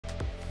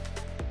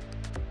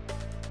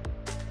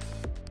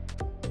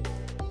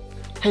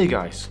Hey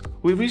guys,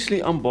 we recently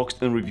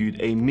unboxed and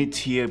reviewed a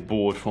mid-tier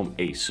board from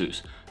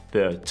ASUS,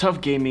 the Tough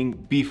Gaming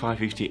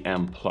B550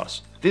 M+.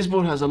 This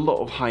board has a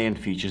lot of high-end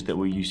features that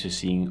we're used to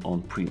seeing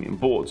on premium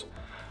boards.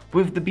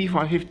 With the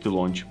B550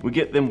 launch, we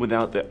get them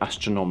without the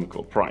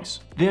astronomical price.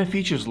 There are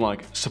features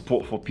like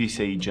support for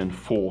PCIe Gen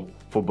 4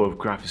 for both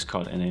graphics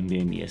card and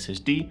NVMe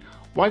SSD,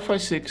 Wi-Fi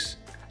 6,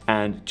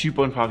 and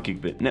 2.5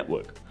 gigabit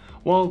network.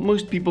 While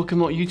most people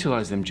cannot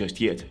utilize them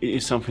just yet, it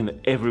is something that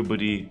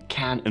everybody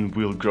can and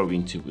will grow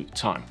into with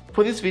time.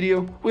 For this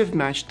video, we've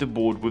matched the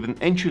board with an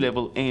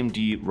entry-level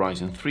AMD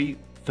Ryzen 3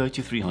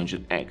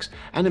 3300X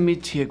and a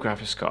mid-tier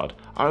graphics card,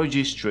 ROG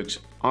Strix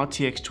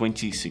RTX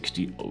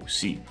 2060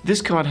 OC.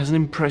 This card has an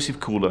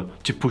impressive cooler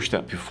to push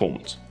that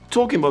performance.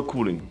 Talking about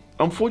cooling,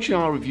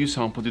 unfortunately our review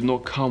sample did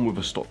not come with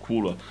a stock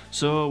cooler,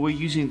 so we're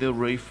using the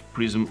Wraith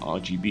Prism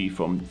RGB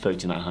from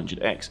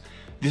 3900X.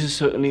 This is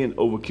certainly an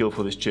overkill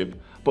for this chip,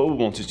 but we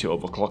wanted to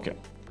overclock it.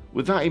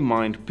 With that in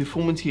mind,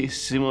 performance here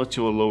is similar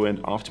to a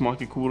low-end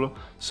aftermarket cooler,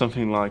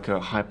 something like a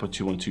Hyper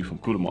 212 from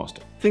Cooler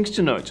Master. Things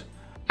to note,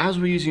 as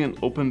we're using an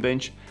open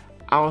bench,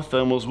 our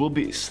thermals will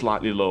be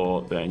slightly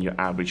lower than your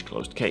average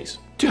closed case.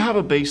 To have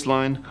a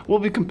baseline, we'll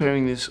be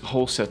comparing this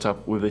whole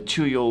setup with a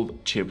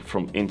 2-year-old chip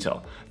from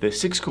Intel, the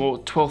 6-core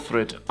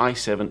 12-thread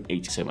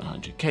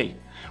i7-8700K,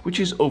 which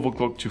is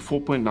overclocked to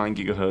 4.9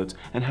 GHz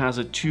and has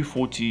a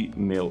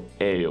 240mm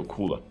aerial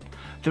cooler.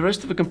 The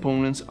rest of the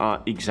components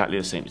are exactly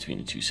the same between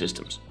the two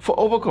systems. For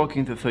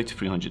overclocking the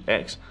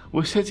 3300X,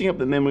 we're setting up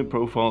the memory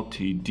profile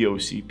to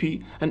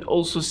DOCP and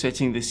also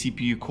setting the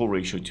CPU core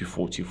ratio to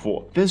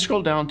 4:4. Then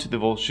scroll down to the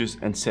voltages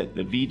and set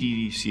the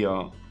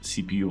VDDCR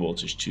CPU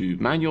voltage to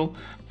manual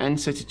and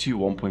set it to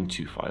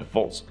 1.25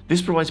 volts.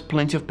 This provides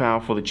plenty of power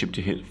for the chip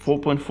to hit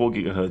 4.4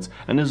 GHz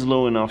and is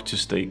low enough to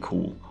stay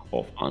cool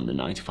of under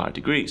 95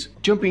 degrees.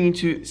 Jumping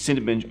into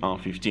Cinebench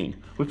R15,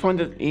 we find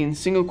that in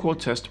single core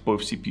test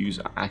both CPUs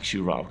are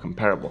actually rather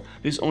comparable.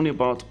 There's only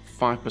about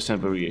 5%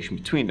 variation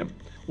between them.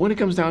 When it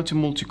comes down to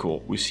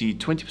multi-core, we see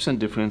 20%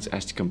 difference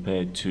as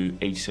compared to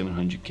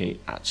 8700K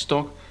at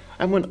stock,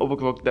 and when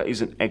overclocked that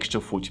is an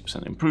extra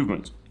 40%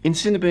 improvement. In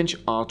Cinebench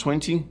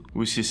R20,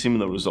 we see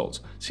similar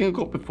results.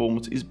 Single core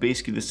performance is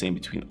basically the same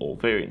between all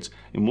variants.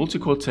 In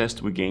multi-core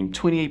test, we gain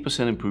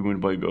 28%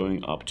 improvement by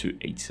going up to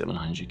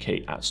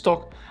 8700K at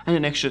stock, and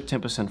an extra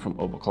 10% from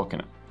overclocking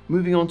it.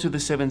 Moving on to the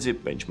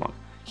 7-zip benchmark.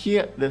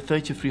 Here, the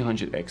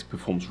 3300X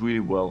performs really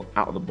well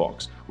out of the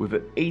box, with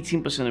an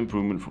 18%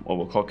 improvement from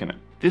overclocking it.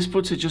 This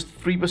puts it just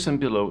 3%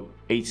 below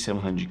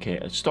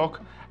 8700K at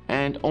stock,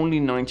 and only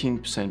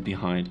 19%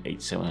 behind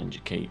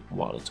 8700K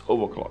while it's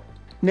overclocked.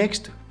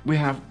 Next, we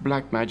have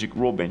Blackmagic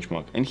Raw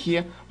benchmark, and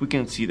here we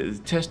can see that the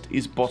test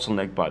is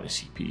bottlenecked by the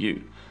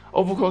CPU.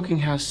 Overclocking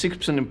has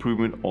 6%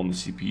 improvement on the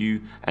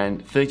CPU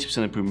and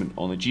 30% improvement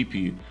on the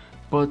GPU,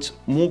 but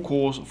more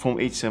cores from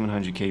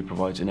 8700K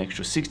provides an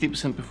extra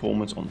 60%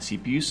 performance on the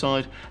CPU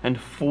side and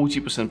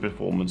 40%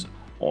 performance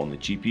on the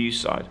GPU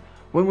side.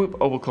 When we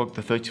overclocked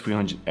the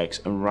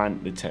 3300X and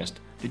ran the test,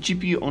 the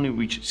GPU only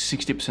reached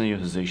 60%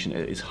 utilization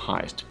at its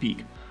highest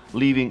peak,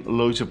 leaving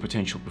loads of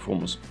potential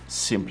performance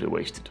simply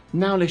wasted.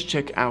 Now let's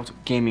check out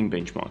gaming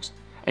benchmarks,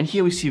 and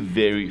here we see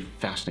very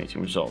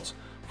fascinating results.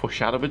 For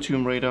Shadow of a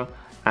Tomb Raider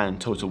and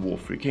Total War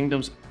 3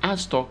 Kingdoms, at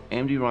stock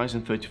AMD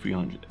Ryzen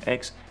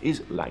 3300X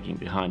is lagging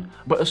behind,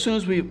 but as soon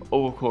as we've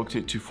overclocked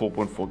it to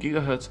 4.4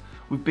 GHz,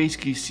 we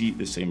basically see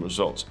the same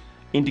results,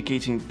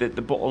 indicating that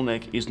the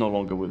bottleneck is no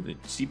longer with the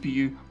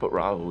CPU, but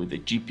rather with the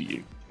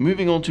GPU.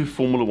 Moving on to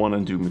Formula 1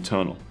 and Doom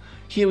Eternal.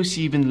 Here we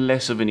see even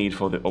less of a need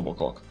for the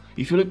overclock.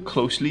 If you look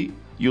closely,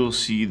 you'll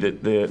see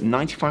that the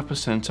 95th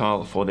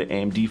percentile for the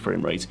AMD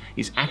frame rates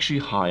is actually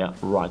higher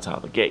right out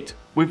of the gate.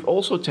 We've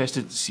also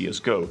tested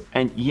CSGO,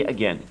 and yet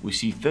again, we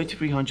see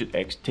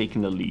 3300X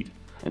taking the lead,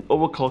 and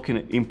overclocking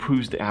it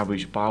improves the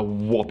average by a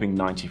whopping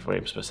 90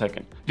 frames per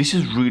second. This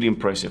is really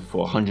impressive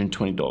for a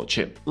 $120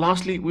 chip.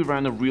 Lastly, we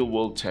ran a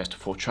real-world test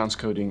for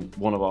transcoding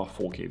one of our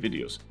 4K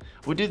videos.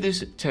 We did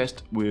this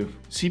test with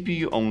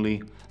CPU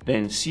only,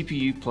 then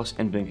CPU plus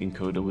NVENC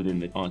encoder within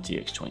the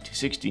RTX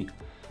 2060.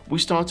 We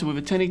started with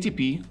a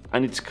 1080p,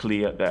 and it's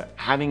clear that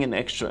having an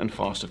extra and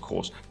faster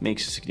cores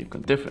makes a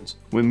significant difference.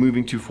 When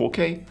moving to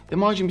 4K, the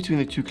margin between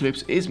the two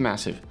clips is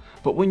massive,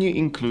 but when you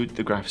include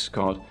the graphics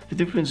card, the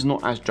difference is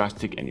not as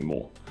drastic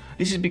anymore.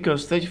 This is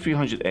because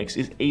 3300X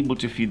is able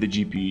to feed the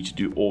GPU to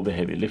do all the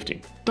heavy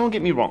lifting. Don't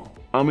get me wrong,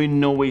 I'm in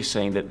no way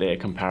saying that they are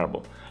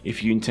comparable.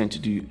 If you intend to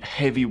do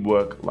heavy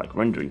work like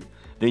rendering,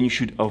 then you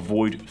should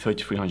avoid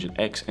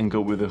 3300X and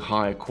go with a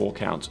higher core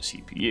count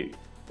CPU.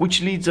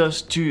 Which leads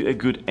us to a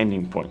good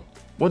ending point.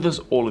 What does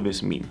all of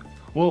this mean?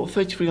 Well,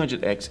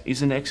 3300X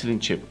is an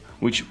excellent chip,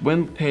 which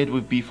when paired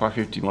with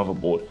B550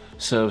 motherboard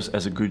serves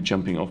as a good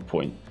jumping off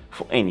point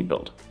for any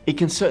build. It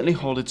can certainly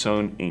hold its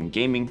own in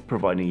gaming,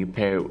 providing you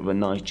pair it with a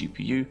nice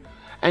GPU,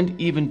 and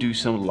even do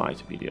some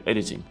light video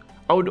editing.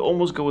 I would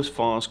almost go as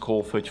far as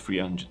call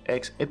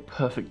 3300X a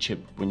perfect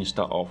chip when you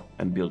start off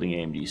and building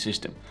an AMD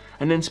system,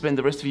 and then spend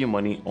the rest of your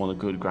money on a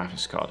good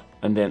graphics card,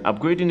 and then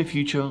upgrade in the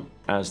future,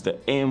 as the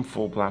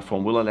AM4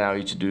 platform will allow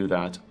you to do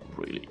that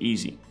really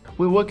easy.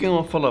 We're working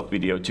on a follow-up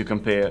video to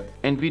compare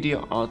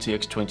NVIDIA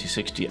RTX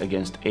 2060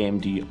 against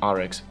AMD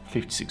RX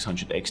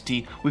 5600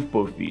 XT with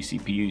both these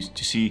CPUs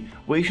to see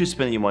where you should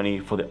spend your money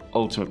for the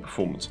ultimate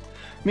performance.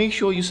 Make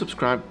sure you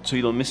subscribe so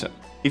you don't miss it.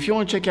 If you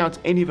want to check out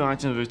any of the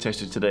items we've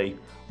tested today,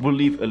 we'll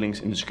leave a link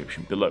in the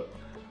description below.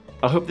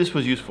 I hope this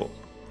was useful.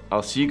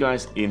 I'll see you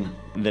guys in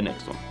the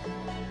next one.